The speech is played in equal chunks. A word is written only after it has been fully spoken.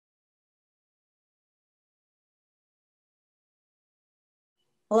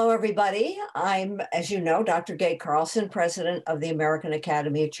Hello, everybody. I'm, as you know, Dr. Gaye Carlson, President of the American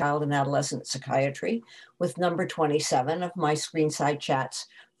Academy of Child and Adolescent Psychiatry, with number 27 of my Screenside chats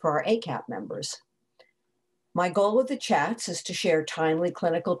for our AACAP members. My goal with the chats is to share timely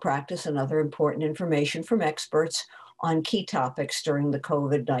clinical practice and other important information from experts on key topics during the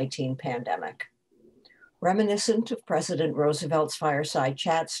COVID-19 pandemic. Reminiscent of President Roosevelt's fireside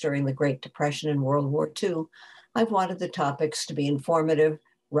chats during the Great Depression and World War II, I've wanted the topics to be informative,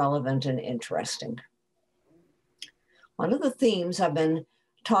 relevant, and interesting. One of the themes I've been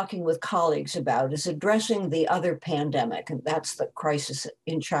talking with colleagues about is addressing the other pandemic, and that's the crisis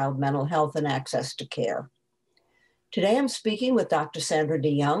in child mental health and access to care. Today, I'm speaking with Dr. Sandra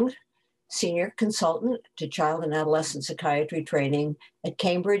DeJong, Senior Consultant to Child and Adolescent Psychiatry Training at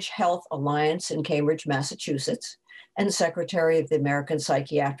Cambridge Health Alliance in Cambridge, Massachusetts, and Secretary of the American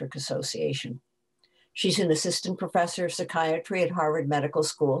Psychiatric Association. She's an assistant professor of psychiatry at Harvard Medical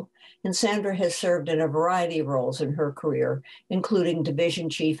School, and Sandra has served in a variety of roles in her career, including division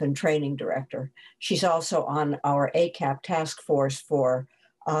chief and training director. She's also on our AACAP task force for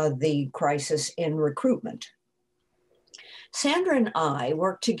the crisis in recruitment. Sandra and I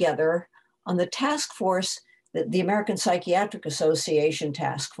worked together on the task force, the American Psychiatric Association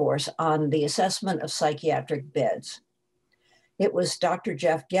task force on the assessment of psychiatric beds. It was Dr.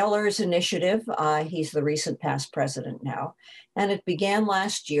 Jeff Geller's initiative. He's the recent past president now. And it began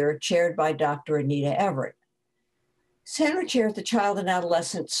last year, chaired by Dr. Anita Everett. Sandra chaired the child and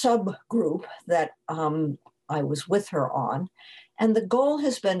adolescent subgroup that I was with her on. And the goal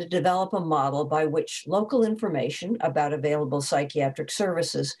has been to develop a model by which local information about available psychiatric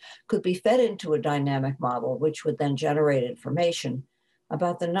services could be fed into a dynamic model, which would then generate information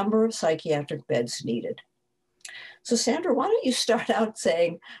about the number of psychiatric beds needed. So Sandra, why don't you start out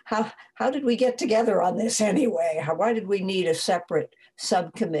saying, how did we get together on this anyway? Why did we need a separate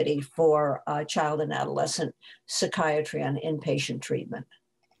subcommittee for child and adolescent psychiatry on inpatient treatment?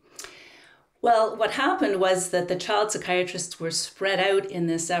 Well, what happened was that the child psychiatrists were spread out in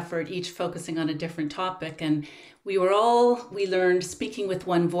this effort, each focusing on a different topic. And we learned speaking with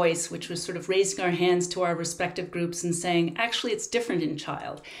one voice, which was sort of raising our hands to our respective groups and saying, actually, it's different in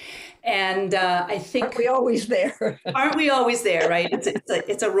child. And I think— Aren't we always there? Aren't we always there, right?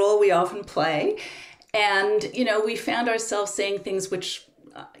 It's a role we often play. And, we found ourselves saying things which,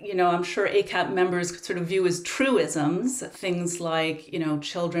 I'm sure AACAP members sort of view as truisms, things like,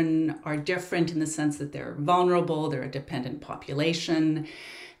 children are different in the sense that they're vulnerable, they're a dependent population,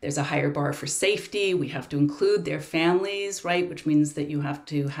 there's a higher bar for safety, we have to include their families, right? Which means that you have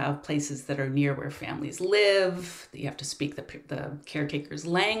to have places that are near where families live, you have to speak the caretaker's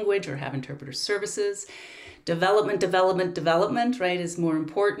language or have interpreter services. Development, right, is more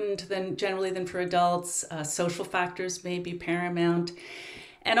important generally than for adults. Social factors may be paramount.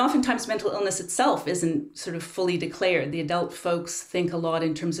 And oftentimes mental illness itself isn't sort of fully declared. The adult folks think a lot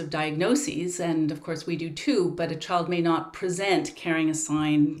in terms of diagnoses, and of course we do too, but a child may not present carrying a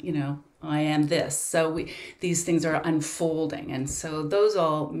sign, I am this. So these things are unfolding. And so those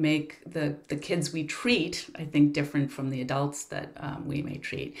all make the kids we treat, I think, different from the adults that we may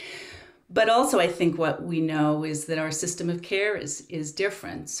treat. But also, I think what we know is that our system of care is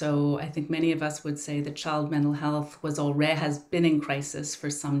different. So I think many of us would say that child mental health has been in crisis for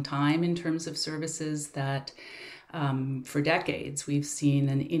some time in terms of services that for decades we've seen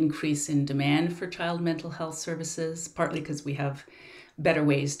an increase in demand for child mental health services, partly because we have better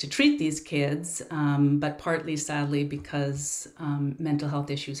ways to treat these kids, but partly, sadly, because mental health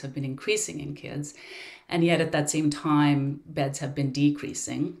issues have been increasing in kids. And yet at that same time, beds have been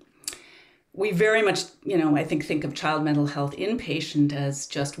decreasing. We very much, I think of child mental health inpatient as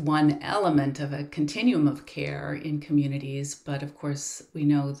just one element of a continuum of care in communities. But of course, we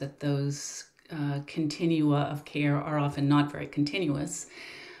know that those continua of care are often not very continuous,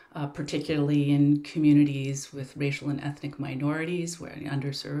 particularly in communities with racial and ethnic minorities, where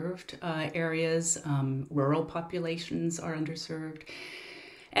underserved areas, rural populations are underserved.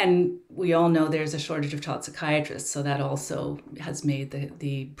 And we all know there's a shortage of child psychiatrists, so that also has made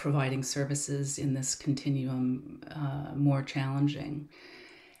the providing services in this continuum more challenging.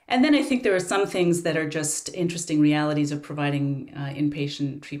 And then I think there are some things that are just interesting realities of providing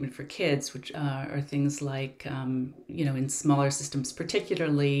inpatient treatment for kids, which are things like, in smaller systems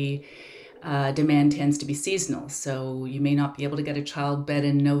particularly, demand tends to be seasonal. So you may not be able to get a child bed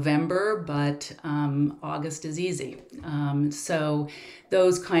in November, but August is easy. So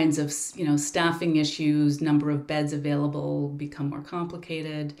those kinds of, staffing issues, number of beds available become more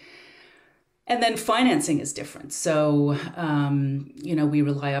complicated. And then financing is different. So, we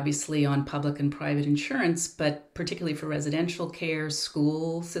rely obviously on public and private insurance, but particularly for residential care,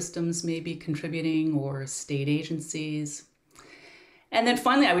 school systems may be contributing or state agencies. And then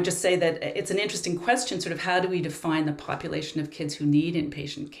finally, I would just say that it's an interesting question, sort of how do we define the population of kids who need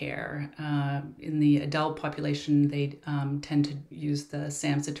inpatient care? In the adult population, they tend to use the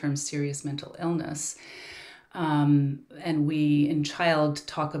SAMHSA term serious mental illness. And we in child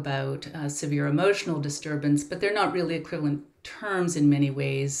talk about severe emotional disturbance, but they're not really equivalent terms in many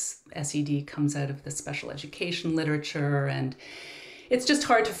ways. SED comes out of the special education literature, and it's just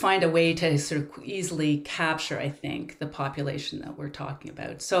hard to find a way to sort of easily capture, I think, the population that we're talking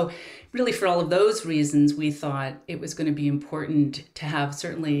about. So really for all of those reasons, we thought it was going to be important to have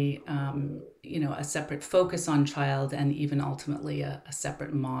certainly, a separate focus on child and even ultimately a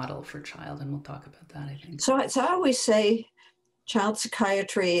separate model for child. And we'll talk about that, I think. So I always say child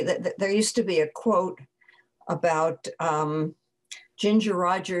psychiatry, that there used to be a quote about Ginger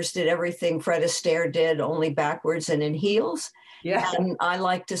Rogers did everything Fred Astaire did, only backwards and in heels. Yeah. And I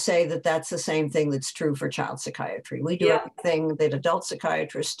like to say that that's the same thing that's true for child psychiatry. We do everything that adult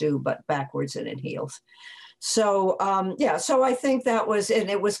psychiatrists do, but backwards and in heels. So, so I think that was, and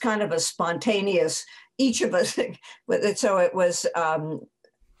it was kind of a spontaneous, each of us, so it was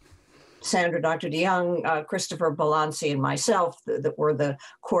Sandra, Dr. DeJong, Christopher Balanci, and myself that were the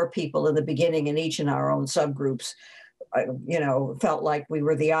core people in the beginning, and each in our own subgroups, felt like we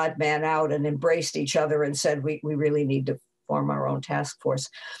were the odd man out and embraced each other and said, we really need to form our own task force.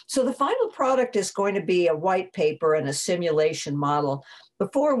 So the final product is going to be a white paper and a simulation model.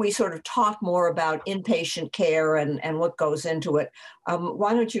 Before we sort of talk more about inpatient care and what goes into it,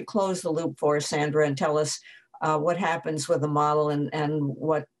 why don't you close the loop for us, Sandra, and tell us what happens with the model and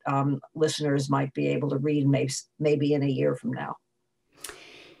what listeners might be able to read maybe in a year from now.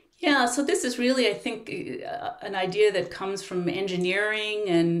 Yeah, so this is really, I think, an idea that comes from engineering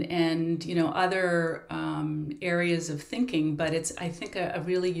and other areas of thinking, but it's, I think, a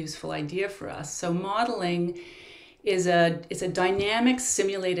really useful idea for us. So modeling is a dynamic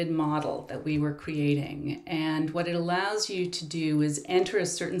simulated model that we were creating, and what it allows you to do is enter a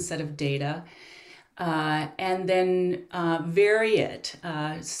certain set of data and then vary it,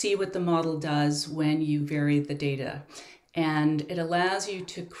 see what the model does when you vary the data. And it allows you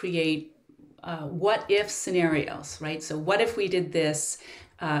to create what if scenarios, right? So what if we did this,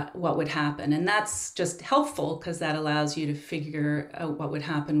 what would happen? And that's just helpful because that allows you to figure out what would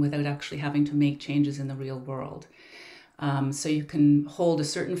happen without actually having to make changes in the real world. So you can hold a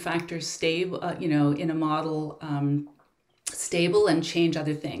certain factor stable, in a model stable and change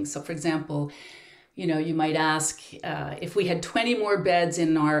other things. So for example, you might ask if we had 20 more beds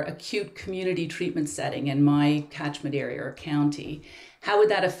in our acute community treatment setting in my catchment area or county, how would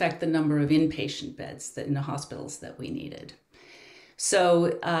that affect the number of inpatient beds in the hospitals that we needed?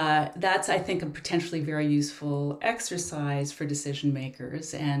 So that's, I think, a potentially very useful exercise for decision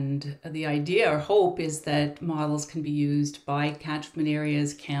makers. And the idea or hope is that models can be used by catchment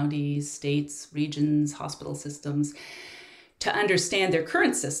areas, counties, states, regions, hospital systems, to understand their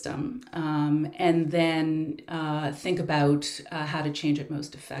current system and then think about how to change it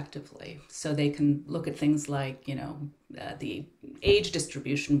most effectively. So they can look at things like, the age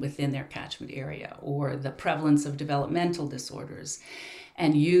distribution within their catchment area or the prevalence of developmental disorders,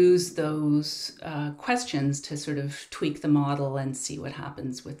 and use those questions to sort of tweak the model and see what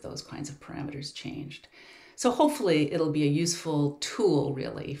happens with those kinds of parameters changed. So hopefully it'll be a useful tool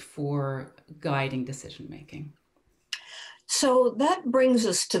really for guiding decision making. So that brings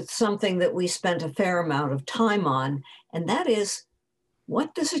us to something that we spent a fair amount of time on, and that is,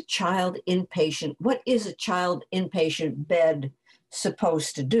 what is a child inpatient bed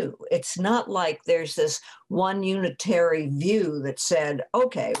supposed to do? It's not like there's this one unitary view that said,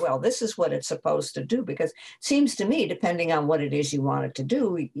 okay, well, this is what it's supposed to do, because it seems to me, depending on what it is you want it to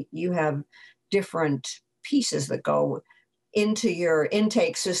do, you have different pieces that go into your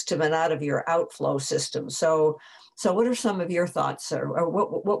intake system and out of your outflow system. So what are some of your thoughts, or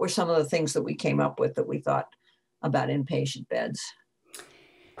what were some of the things that we came up with that we thought about inpatient beds?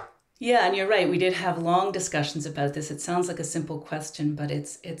 Yeah, and you're right. We did have long discussions about this. It sounds like a simple question, but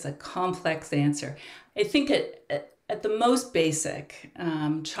it's a complex answer. I think at the most basic,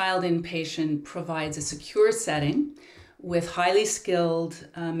 child inpatient provides a secure setting with highly skilled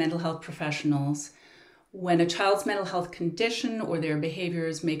mental health professionals when a child's mental health condition or their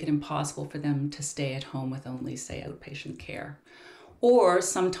behaviors make it impossible for them to stay at home with only, say, outpatient care. Or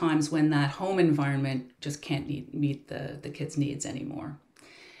sometimes when that home environment just can't meet the kids' needs anymore.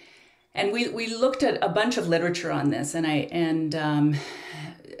 And we looked at a bunch of literature on this, and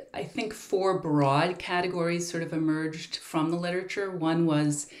I think 4 broad categories sort of emerged from the literature. One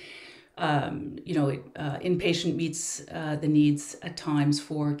was, inpatient meets the needs at times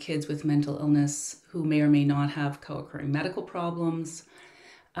for kids with mental illness who may or may not have co-occurring medical problems,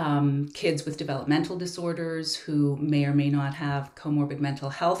 kids with developmental disorders who may or may not have comorbid mental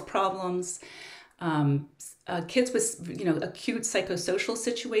health problems, kids with acute psychosocial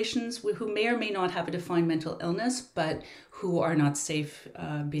situations who may or may not have a defined mental illness but who are not safe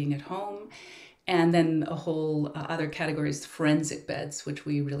being at home. And then a whole other categories, forensic beds, which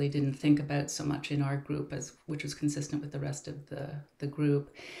we really didn't think about so much in our group, which was consistent with the rest of the group.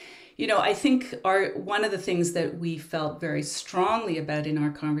 I think one of the things that we felt very strongly about in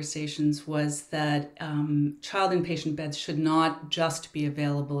our conversations was that child inpatient beds should not just be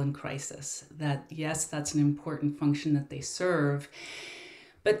available in crisis. That, yes, that's an important function that they serve,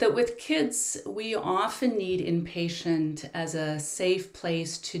 but that with kids, we often need inpatient as a safe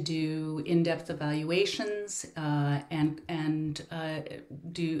place to do in-depth evaluations and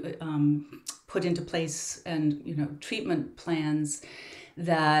do put into place and treatment plans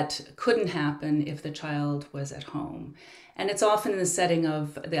that couldn't happen if the child was at home. And it's often in the setting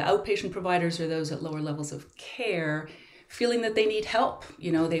of the outpatient providers or those at lower levels of care feeling that they need help.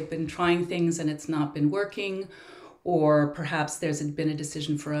 They've been trying things and it's not been working, or perhaps there's been a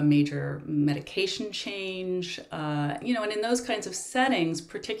decision for a major medication change, and in those kinds of settings,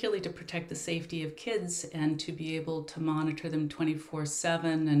 particularly to protect the safety of kids and to be able to monitor them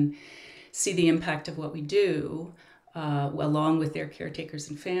 24/7 and see the impact of what we do, along with their caretakers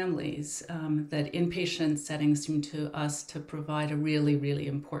and families, that inpatient settings seem to us to provide a really, really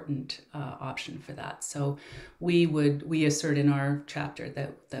important option for that. So we assert in our chapter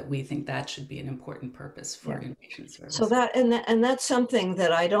that we think that should be an important purpose for inpatient service. So that's something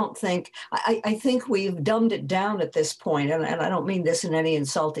that I don't think, I think we've dumbed it down at this point, and I don't mean this in any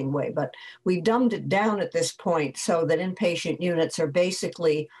insulting way, but we've dumbed it down at this point so that inpatient units are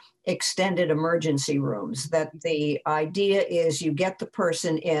basically extended emergency rooms, that the idea is you get the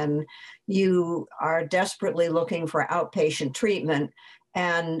person in, you are desperately looking for outpatient treatment,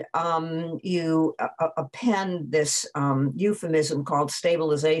 and you append this euphemism called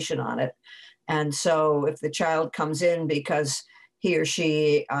stabilization on it. And so if the child comes in because he or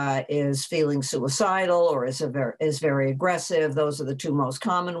she is feeling suicidal or is very aggressive, those are the 2 most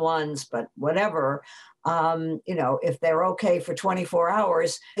common ones, but whatever, if they're okay for 24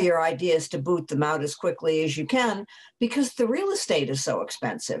 hours, your idea is to boot them out as quickly as you can because the real estate is so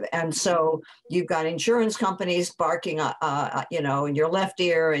expensive. And so you've got insurance companies barking, in your left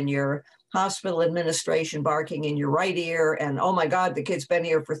ear, and your hospital administration barking in your right ear. And, oh my God, the kid's been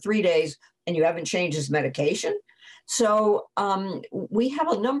here for 3 days and you haven't changed his medication. So we have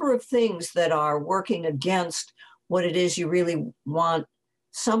a number of things that are working against what it is you really want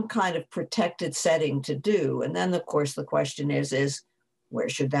some kind of protected setting to do. And then, of course, the question is where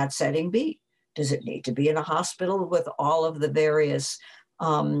should that setting be? Does it need to be in a hospital with all of the various,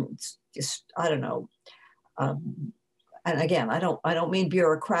 and again, I don't mean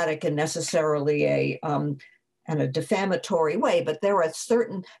bureaucratic in necessarily a defamatory way, but there are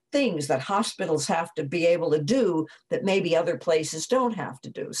certain things that hospitals have to be able to do that maybe other places don't have to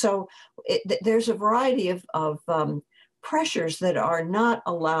do. So there's a variety of pressures that are not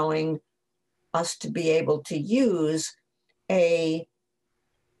allowing us to be able to use a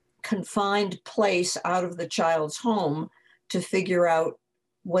confined place out of the child's home to figure out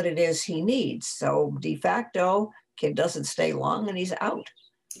what it is he needs. So de facto, kid doesn't stay long and he's out.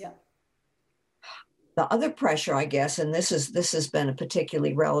 Yeah. The other pressure, I guess, and this has been a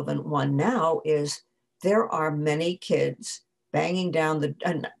particularly relevant one now, is there are many kids banging down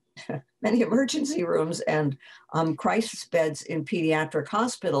many emergency rooms and crisis beds in pediatric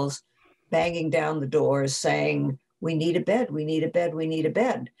hospitals banging down the doors saying, we need a bed, we need a bed, we need a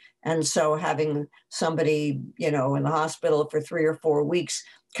bed. And so having somebody, in the hospital for 3 or 4 weeks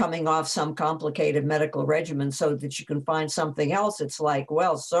coming off some complicated medical regimen so that you can find something else, it's like,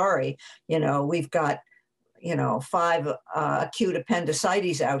 well, sorry, we've got, 5 acute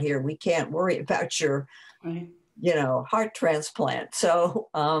appendicitis out here. We can't worry about your, right, heart transplant. So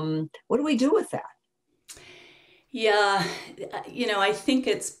what do we do with that? Yeah, I think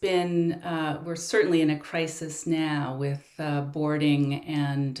it's been, we're certainly in a crisis now with boarding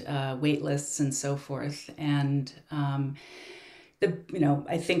and wait lists and so forth. And,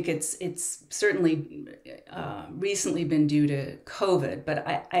 I think it's certainly recently been due to COVID, but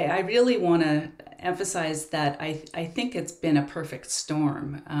I really want to emphasize that I think it's been a perfect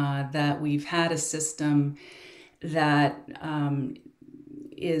storm, that we've had a system that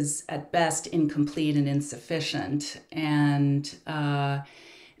is at best incomplete and insufficient, and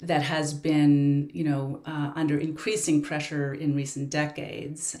that has been, under increasing pressure in recent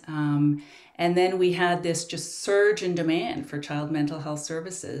decades. And then we had this just surge in demand for child mental health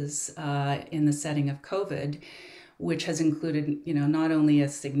services in the setting of COVID, which has included, not only a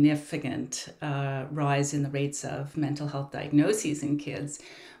significant rise in the rates of mental health diagnoses in kids,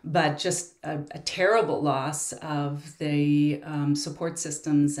 but just a terrible loss of the support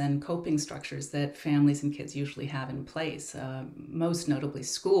systems and coping structures that families and kids usually have in place. Most notably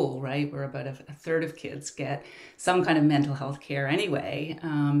school, right, where about a third of kids get some kind of mental health care anyway.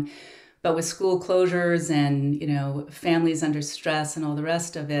 But with school closures and, families under stress and all the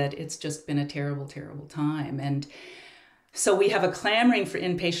rest of it, it's just been a terrible, terrible time. And so we have a clamoring for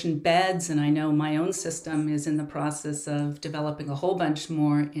inpatient beds, and I know my own system is in the process of developing a whole bunch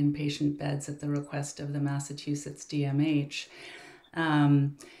more inpatient beds at the request of the Massachusetts DMH.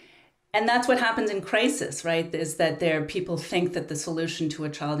 And that's what happens in crisis, right? Is that people think that the solution to a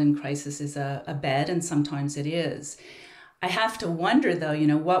child in crisis is a bed, and sometimes it is. I have to wonder, though,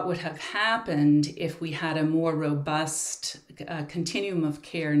 what would have happened if we had a more robust continuum of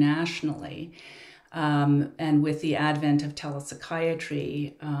care nationally. And with the advent of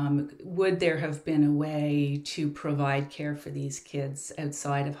telepsychiatry, would there have been a way to provide care for these kids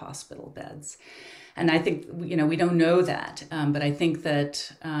outside of hospital beds? And I think, we don't know that. But I think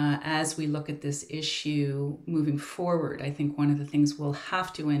that as we look at this issue moving forward, I think one of the things we'll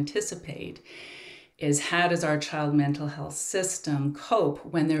have to anticipate is how does our child mental health system cope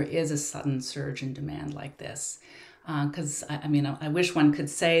when there is a sudden surge in demand like this? Because, I wish one could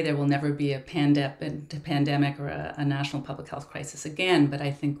say there will never be a pandemic or a national public health crisis again, but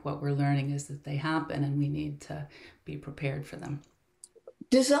I think what we're learning is that they happen and we need to be prepared for them.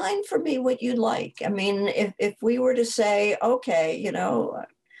 Design for me what you'd like. If we were to say, okay,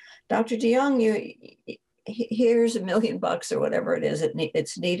 Dr. DeJong, here's $1 million or whatever it is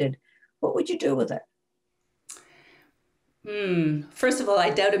it's needed, what would you do with it? First of all, I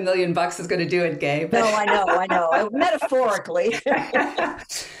doubt $1 million is going to do it, Gaye. But... No, I know. Metaphorically.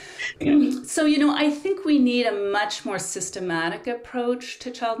 So, I think we need a much more systematic approach to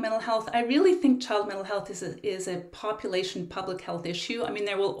child mental health. I really think child mental health is a population public health issue.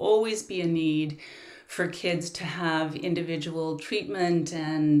 There will always be a need for kids to have individual treatment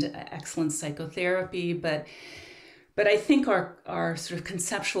and excellent psychotherapy, but I think our sort of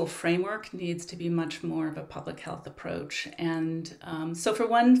conceptual framework needs to be much more of a public health approach. And so for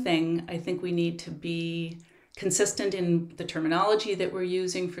one thing, I think we need to be consistent in the terminology that we're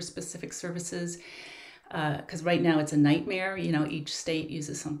using for specific services, because right now it's a nightmare. Each state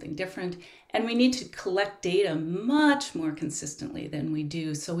uses something different. And we need to collect data much more consistently than we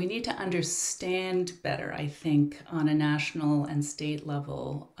do. So we need to understand better, I think, on a national and state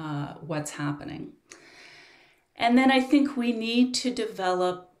level, what's happening. And then I think we need to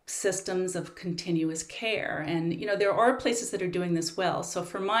develop systems of continuous care. And, there are places that are doing this well. So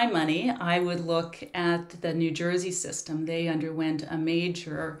for my money, I would look at the New Jersey system. They underwent a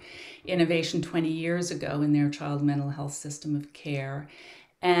major innovation 20 years ago in their child mental health system of care.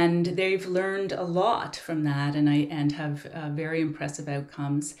 And they've learned a lot from that and have very impressive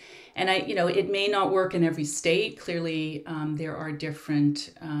outcomes. And it may not work in every state. Clearly, there are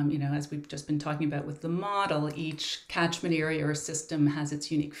different, as we've just been talking about with the model, each catchment area or system has its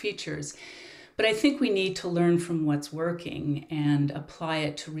unique features. But I think we need to learn from what's working and apply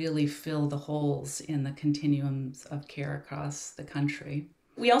it to really fill the holes in the continuums of care across the country.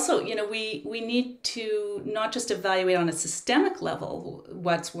 We also, we need to not just evaluate on a systemic level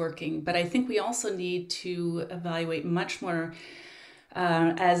what's working, but I think we also need to evaluate much more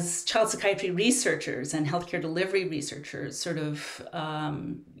as child psychiatry researchers and healthcare delivery researchers, sort of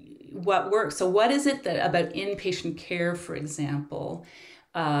what works. So what is it that about inpatient care, for example,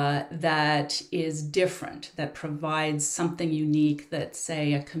 that is different, that provides something unique that,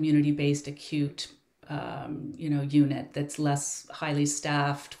 say, a community-based acute unit that's less highly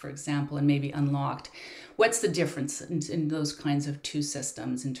staffed, for example, and maybe unlocked. What's the difference in those kinds of two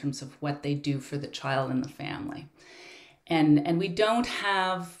systems in terms of what they do for the child and the family? And we don't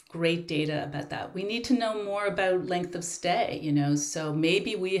have great data about that. We need to know more about length of stay, so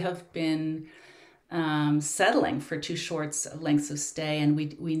maybe we have been settling for too short lengths of stay, and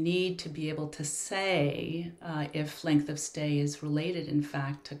we need to be able to say if length of stay is related, in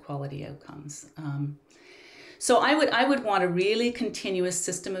fact, to quality outcomes. So I would want a really continuous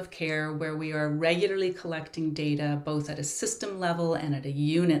system of care where we are regularly collecting data, both at a system level and at a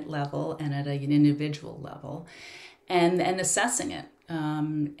unit level and at an individual level, and assessing it.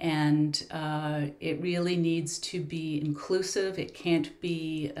 It really needs to be inclusive. It can't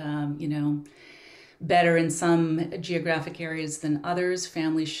be, better in some geographic areas than others.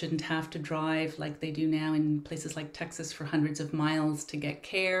 Families shouldn't have to drive like they do now in places like Texas for hundreds of miles to get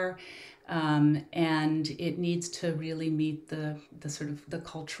care. And it needs to really meet the sort of the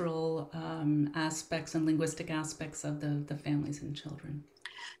cultural aspects and linguistic aspects of the families and children.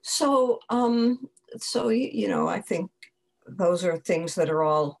 So, I think those are things that are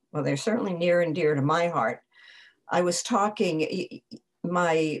all, well, they're certainly near and dear to my heart. I was talking,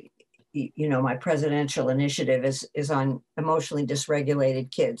 my presidential initiative is on emotionally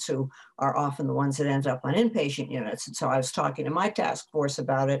dysregulated kids who are often the ones that end up on inpatient units. And so I was talking to my task force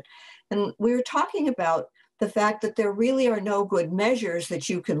about it. And we were talking about the fact that there really are no good measures that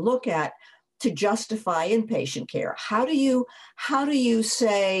you can look at to justify inpatient care. How do you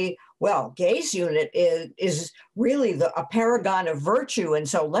say, well, Gaye's unit is really a paragon of virtue, and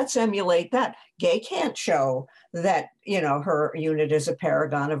so let's emulate that? Gaye can't show that, her unit is a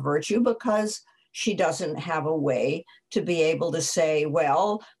paragon of virtue because she doesn't have a way to be able to say,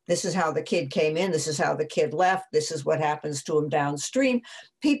 well, this is how the kid came in, this is how the kid left, this is what happens to him downstream.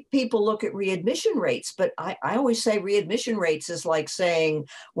 People look at readmission rates, but I always say readmission rates is like saying,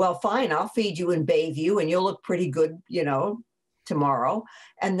 well, fine, I'll feed you and bathe you and you'll look pretty good, tomorrow.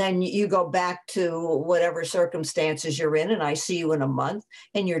 And then you go back to whatever circumstances you're in, and I see you in a month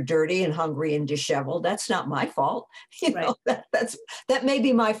and you're dirty and hungry and disheveled. That's not my fault. That may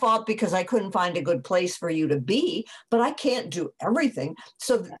be my fault because I couldn't find a good place for you to be, but I can't do everything.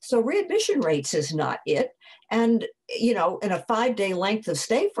 So readmission rates is not it. And, in a 5-day length of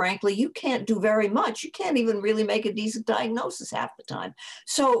stay, frankly, you can't do very much. You can't even really make a decent diagnosis half the time.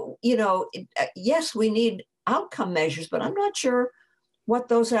 So, yes, we need outcome measures, but I'm not sure what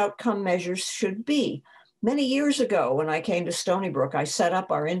those outcome measures should be. Many years ago, when I came to Stony Brook, I set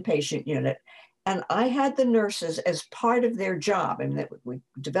up our inpatient unit, and I had the nurses as part of their job, and we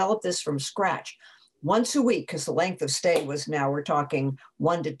developed this from scratch, once a week, because the length of stay was, now we're talking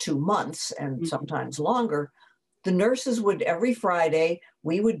 1 to 2 months and sometimes longer. The nurses would, every Friday,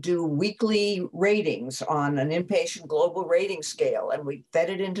 we would do weekly ratings on an inpatient global rating scale, and we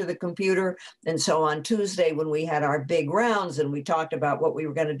fed it into the computer. And so on Tuesday, when we had our big rounds and we talked about what we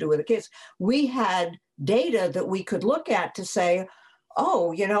were going to do with the kids, we had data that we could look at to say,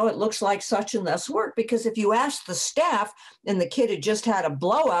 oh, it looks like such and thus work. Because if you ask the staff and the kid had just had a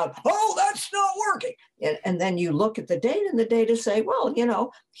blowout, oh, that's not working. And then you look at the data, and the data say, well,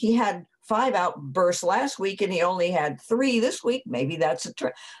 he had 5 outbursts last week and he only had 3 this week. Maybe that's a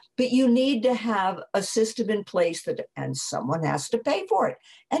trend. But you need to have a system in place and someone has to pay for it.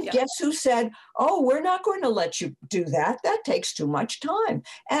 And guess who said, oh, we're not going to let you do that. That takes too much time.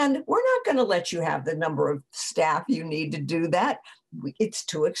 And we're not going to let you have the number of staff you need to do that. It's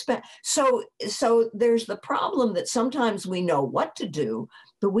too expensive. So there's the problem that sometimes we know what to do,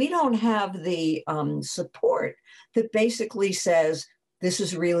 but we don't have the support that basically says, this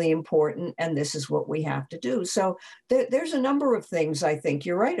is really important and this is what we have to do. So there's a number of things. I think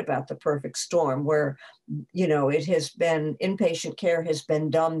you're right about the perfect storm where, it has been, inpatient care has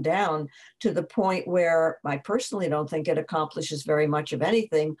been dumbed down to the point where I personally don't think it accomplishes very much of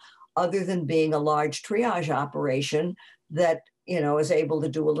anything other than being a large triage operation that, is able to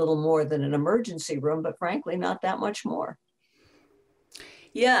do a little more than an emergency room, but frankly, not that much more.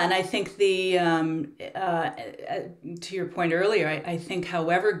 Yeah, and I think to your point earlier, I think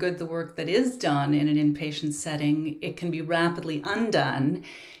however good the work that is done in an inpatient setting, it can be rapidly undone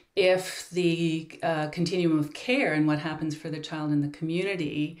if the continuum of care and what happens for the child in the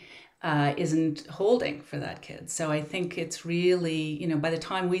community isn't holding for that kid. So I think it's really, by the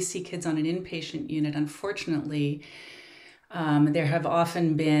time we see kids on an inpatient unit, unfortunately, there have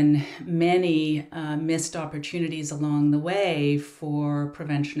often been many missed opportunities along the way for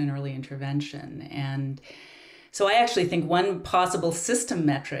prevention and early intervention. And so I actually think one possible system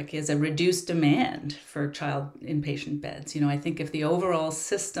metric is a reduced demand for child inpatient beds. I think if the overall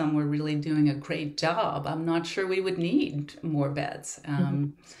system were really doing a great job, I'm not sure we would need more beds.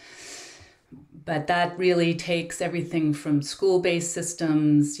 But that really takes everything from school-based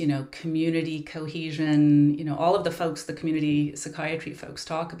systems, community cohesion, all of the folks the community psychiatry folks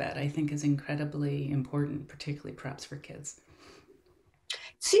talk about, I think is incredibly important, particularly perhaps for kids.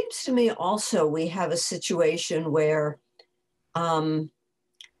 It seems to me also we have a situation where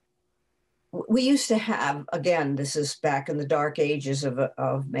we used to have, again, this is back in the dark ages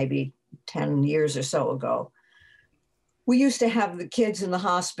of maybe 10 years or so ago, we used to have the kids in the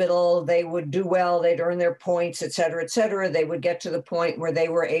hospital, they would do well, they'd earn their points, et cetera, et cetera. They would get to the point where they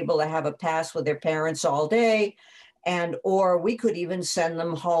were able to have a pass with their parents all day, or we could even send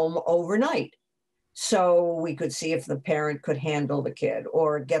them home overnight. So we could see if the parent could handle the kid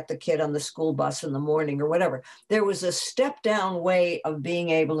or get the kid on the school bus in the morning or whatever. There was a step down way of being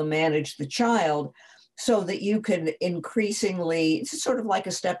able to manage the child so that you could increasingly, it's sort of like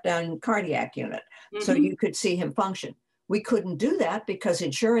a step down cardiac unit, so you could see him function. We couldn't do that because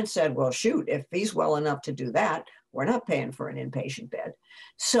insurance said, well, shoot, if he's well enough to do that, we're not paying for an inpatient bed.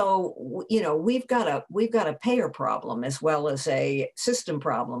 So, you know, we've got a payer problem as well as a system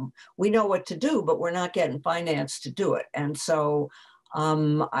problem. We know what to do, but we're not getting finance to do it. And so,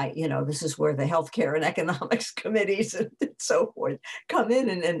 this is where the healthcare and economics committees and so forth come in,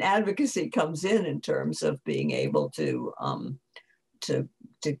 and advocacy comes in terms of being able to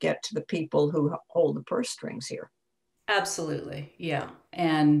get to the people who hold the purse strings here. Absolutely, yeah,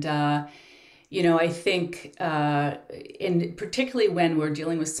 and I think, particularly when we're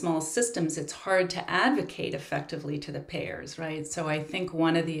dealing with small systems, it's hard to advocate effectively to the payers, right? So I think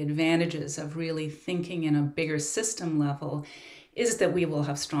one of the advantages of really thinking in a bigger system level is that we will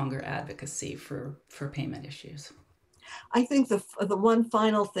have stronger advocacy for payment issues. I think the one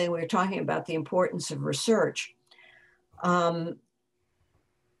final thing, we were talking about the importance of research.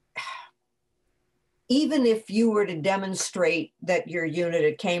 Even if you were to demonstrate that your unit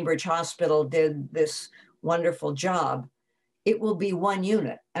at Cambridge Hospital did this wonderful job, it will be one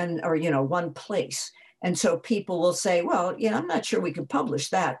unit or one place. And so people will say, well, I'm not sure we could publish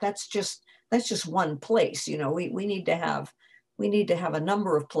that. That's just one place. We need to have a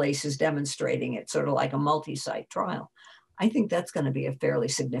number of places demonstrating it, sort of like a multi-site trial. I think that's going to be a fairly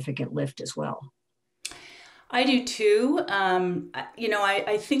significant lift as well. I do too.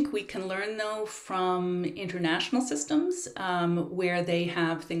 I think we can learn, though, from international systems where they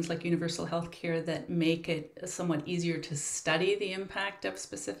have things like universal healthcare that make it somewhat easier to study the impact of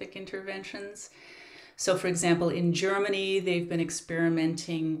specific interventions. So, for example, in Germany, they've been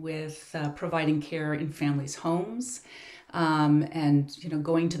experimenting with providing care in families' homes and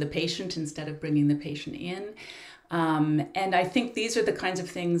going to the patient instead of bringing the patient in. And I think these are the kinds of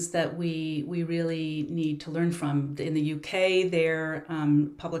things that we really need to learn from. In the UK, their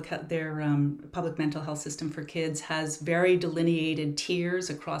public mental health system for kids has very delineated tiers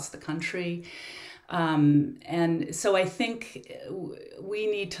across the country. And so I think we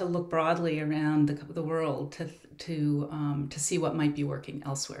need to look broadly around the world to see what might be working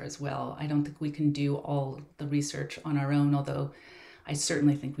elsewhere as well. I don't think we can do all the research on our own, although I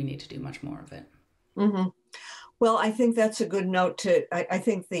certainly think we need to do much more of it. Mm-hmm. Well, I think that's a good note I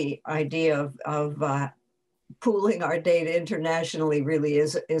think the idea of pooling our data internationally really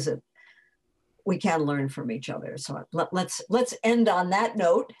is we can learn from each other. So let's end on that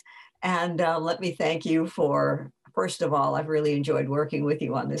note. And let me thank you for, first of all, I've really enjoyed working with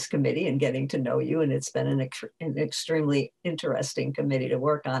you on this committee and getting to know you. And it's been an extremely interesting committee to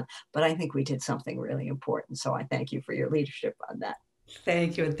work on. But I think we did something really important. So I thank you for your leadership on that.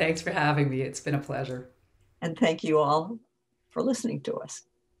 Thank you. And thanks for having me. It's been a pleasure. And thank you all for listening to us.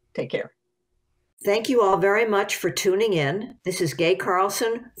 Take care. Thank you all very much for tuning in. This is Gaye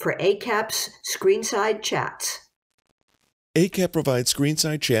Carlson for AACAP's Screenside Chats. AACAP provides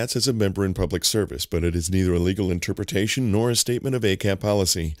Screenside Chats as a member in public service, but it is neither a legal interpretation nor a statement of AACAP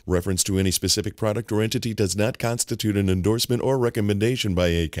policy. Reference to any specific product or entity does not constitute an endorsement or recommendation by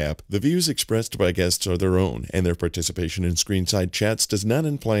AACAP. The views expressed by guests are their own, and their participation in Screenside Chats does not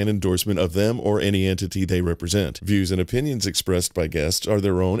imply an endorsement of them or any entity they represent. Views and opinions expressed by guests are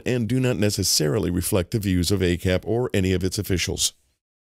their own and do not necessarily reflect the views of AACAP or any of its officials.